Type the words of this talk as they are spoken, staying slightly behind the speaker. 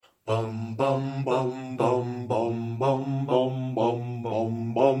Bum bum bum bum bum bum bum bum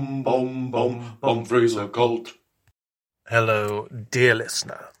bum bum bum bum Bumfrey's Occult. Hello, dear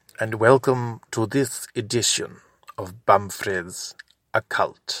listener, and welcome to this edition of Bumfrey's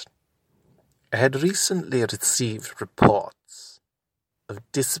Occult. I had recently received reports of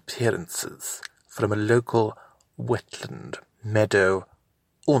disappearances from a local wetland, meadow,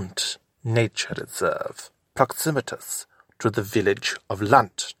 and nature reserve proximitus to the village of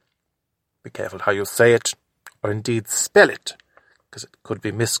Lunt. Be careful how you say it, or indeed spell it, because it could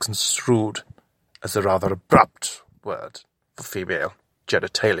be misconstrued as a rather abrupt word for female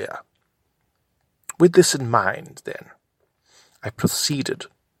genitalia. With this in mind, then, I proceeded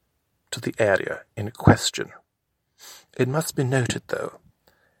to the area in question. It must be noted, though,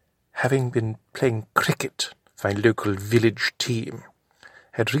 having been playing cricket for my local village team,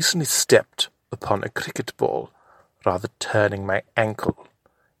 I had recently stepped upon a cricket ball, rather turning my ankle.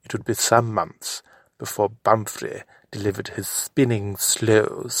 It would be some months before Bumfrey delivered his spinning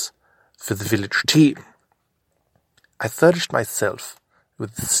slows for the village team. I furnished myself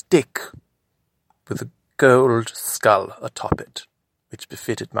with a stick with a gold skull atop it, which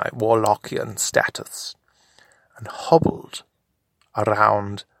befitted my Warlockian status, and hobbled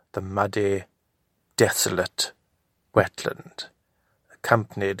around the muddy, desolate wetland,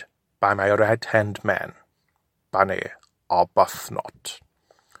 accompanied by my right-hand man, Bunny Arbuthnot.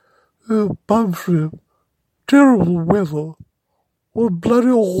 Oh, Bumfrey, terrible weather. What a bloody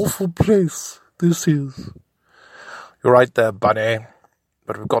awful place this is. You're right there, Bunny,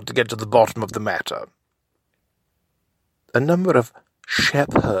 but we've got to get to the bottom of the matter. A number of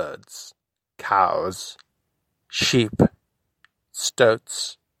shepherds, cows, sheep,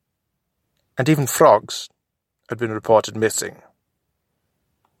 stoats, and even frogs had been reported missing.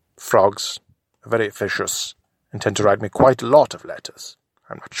 Frogs are very vicious and tend to write me quite a lot of letters.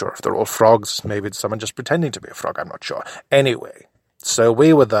 I'm not sure if they're all frogs. Maybe it's someone just pretending to be a frog. I'm not sure. Anyway, so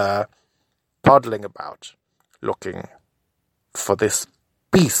we were there, toddling about, looking for this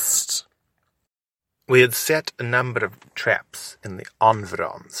beast. We had set a number of traps in the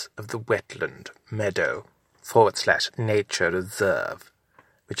environs of the wetland meadow / nature reserve,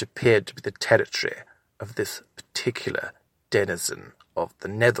 which appeared to be the territory of this particular denizen of the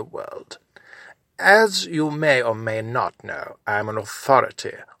netherworld. As you may or may not know, I am an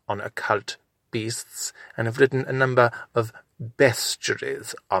authority on occult beasts and have written a number of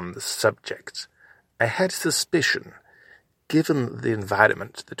bestiaries on the subject. I had suspicion, given the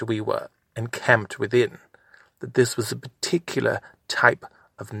environment that we were encamped within, that this was a particular type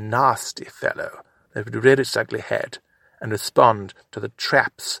of nasty fellow that would rear its ugly head and respond to the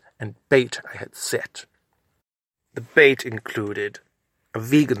traps and bait I had set. The bait included a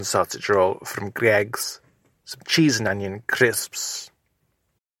vegan sausage roll from Greg's, some cheese and onion crisps,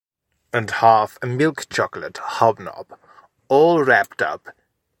 and half a milk chocolate hobnob, all wrapped up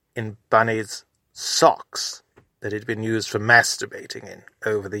in Bunny's socks that had been used for masturbating in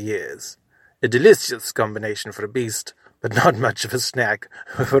over the years. A delicious combination for a beast, but not much of a snack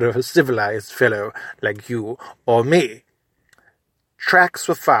for a civilized fellow like you or me. Tracks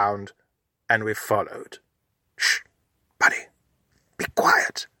were found, and we followed. Shh, Bunny. Be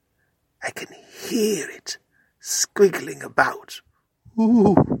quiet. I can hear it squiggling about.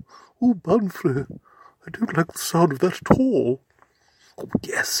 Oh, Bumfrey, I don't like the sound of that at all. Oh,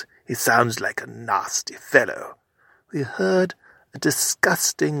 yes, he sounds like a nasty fellow. We heard a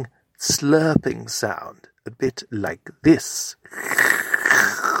disgusting slurping sound, a bit like this.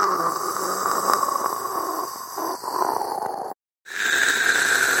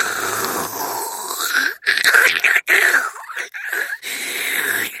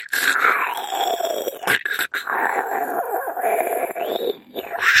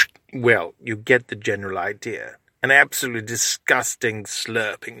 Well, you get the general idea. An absolutely disgusting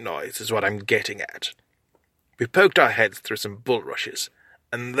slurping noise is what I'm getting at. We poked our heads through some bulrushes,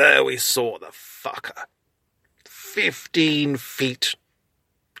 and there we saw the fucker. 15 feet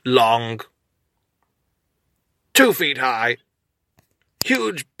long, 2 feet high,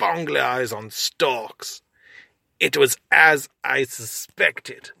 huge bungly eyes on stalks. It was as I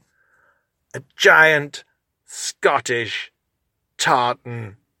suspected. A giant Scottish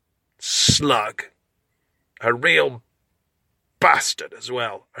tartan slug. A real bastard as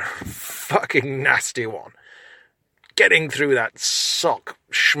well. A fucking nasty one. Getting through that sock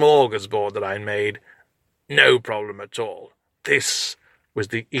smorgasbord that I made, no problem at all. This was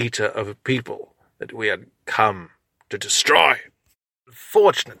the eater of a people that we had come to destroy.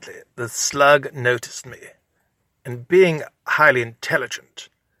 Fortunately, the slug noticed me, and being highly intelligent,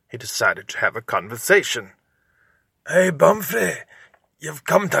 he decided to have a conversation. Hey, Bumfrey, You've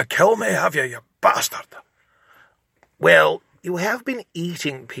come to kill me, have you bastard? Well, you have been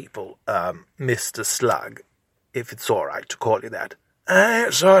eating people, Mr. Slug, if it's all right to call you that.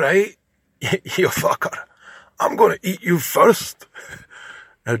 It's all right, you fucker. I'm going to eat you first.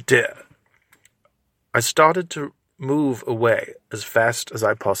 Oh dear. I started to move away as fast as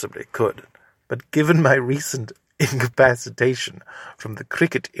I possibly could, but given my recent incapacitation from the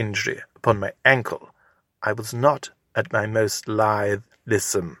cricket injury upon my ankle, I was not at my most lithe,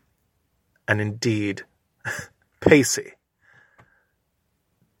 lissom, and indeed pacey.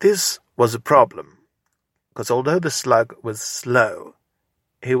 This was a problem, because although the slug was slow,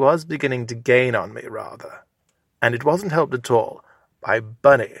 he was beginning to gain on me rather, and it wasn't helped at all by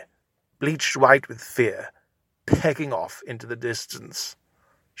Bunny, bleached white with fear, pegging off into the distance,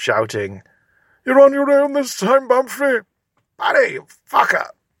 shouting, "You're on your own this time, Bumfrey! Bunny, fucker!"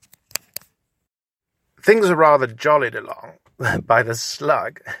 Things were rather jollied along by the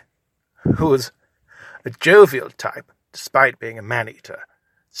slug, who was a jovial type, despite being a man-eater,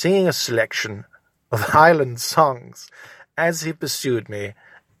 singing a selection of Highland songs as he pursued me,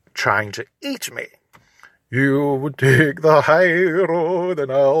 trying to eat me. You would take the high road,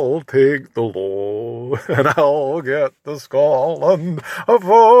 and I'll take the low, and I'll get to Scotland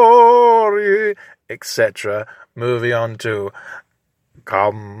for you, etc. Moving on to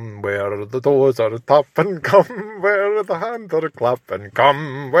come where the doors are tapping, come where the hands are clapping,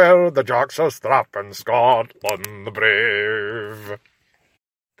 come where the jocks are strapping, Scotland the brave.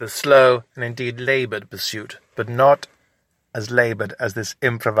 The slow and indeed laboured pursuit, but not as laboured as this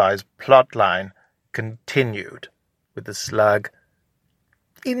improvised plot line, continued, with the slug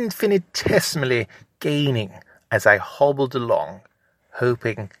infinitesimally gaining as I hobbled along,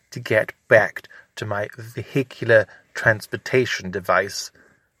 hoping to get back to my vehicular transportation device,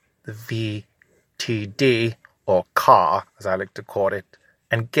 the VTD, or car, as I like to call it,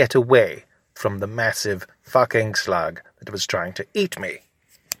 and get away from the massive fucking slug that was trying to eat me.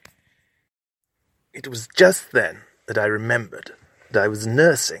 It was just then that I remembered that I was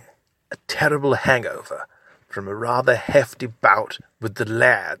nursing a terrible hangover from a rather hefty bout with the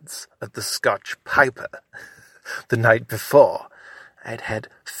lads at the Scotch Piper. The night before, I had had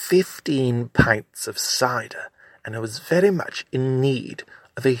 15 pints of cider, and I was very much in need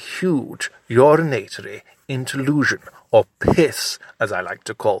of a huge urinatory interlusion, or piss, as I like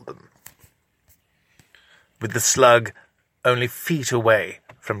to call them. With the slug only feet away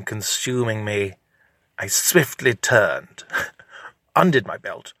from consuming me, I swiftly turned, undid my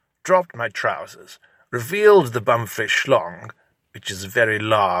belt, dropped my trousers, revealed the Bumfrey schlong, which is very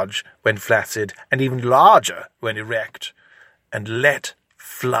large when flaccid and even larger when erect, and let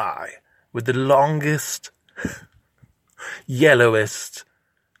fly with the longest, yellowest,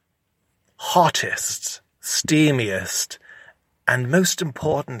 hottest, steamiest, and most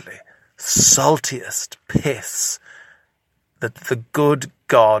importantly, saltiest piss that the good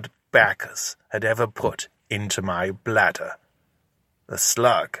God Bacchus had ever put into my bladder. The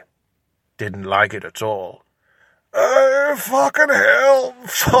slug didn't like it at all. Fucking hell,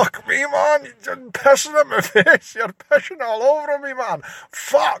 fuck me, man, you're pissing at my face, you're pissing all over me, man,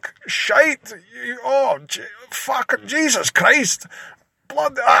 fuck, shite, fucking Jesus Christ,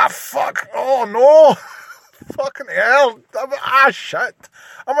 blood, fuck, oh no, fucking hell, shit,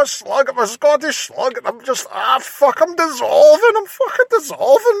 I'm a slug, I'm a Scottish slug, and I'm just, fuck, I'm fucking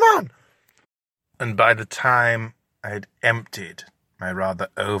dissolving, man. And by the time I had emptied my rather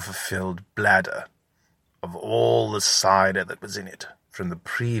overfilled bladder of all the cider that was in it from the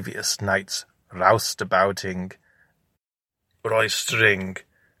previous night's roustabouting, roistering,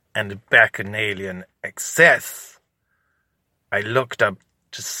 and bacchanalian excess, I looked up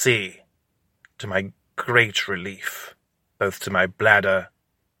to see, to my great relief, both to my bladder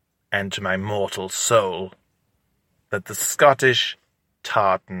and to my mortal soul, that the Scottish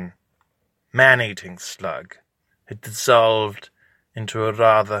tartan man-eating slug had dissolved into a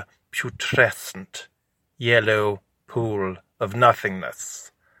rather putrescent yellow pool of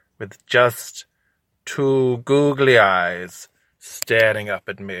nothingness, with just two googly eyes staring up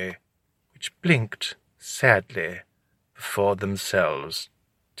at me, which blinked sadly before themselves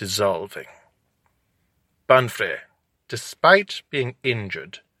dissolving. Bumfrey, despite being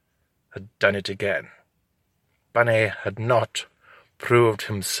injured, had done it again. Bunny had not proved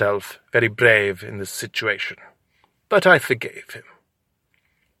himself very brave in this situation, but I forgave him.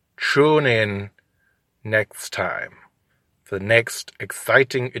 Tune in next time for the next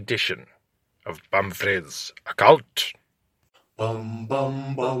exciting edition of Bumfrey's Occult. Bum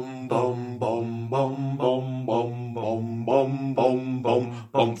bum bum bum bum bum bum bum bum bum bum bum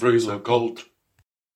Bumfrey's Occult.